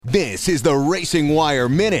This is the Racing Wire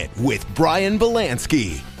Minute with Brian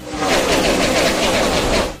Belansky.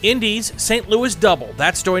 Indy's St. Louis double.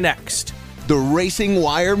 That story next. The Racing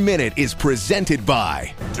Wire Minute is presented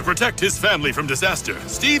by... To protect his family from disaster,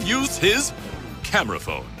 Steve used his camera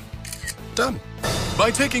phone. Done.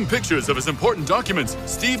 By taking pictures of his important documents,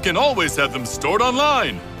 Steve can always have them stored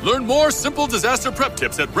online. Learn more simple disaster prep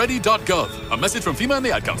tips at ready.gov. A message from FEMA and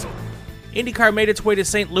the Ad Council. IndyCar made its way to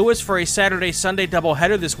St. Louis for a Saturday-Sunday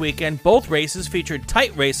doubleheader this weekend. Both races featured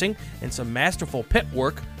tight racing and some masterful pit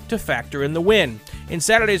work to factor in the win. In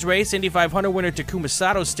Saturday's race, Indy 500 winner Takuma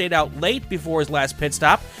Sato stayed out late before his last pit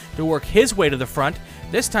stop to work his way to the front.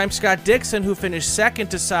 This time, Scott Dixon, who finished second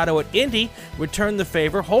to Sato at Indy, returned the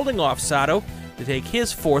favor, holding off Sato to take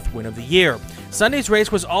his fourth win of the year. Sunday's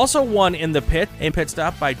race was also won in the pit. A pit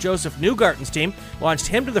stop by Joseph Newgarden's team launched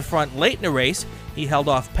him to the front late in the race. He held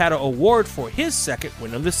off Pato O'Ward for his second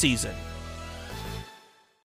win of the season.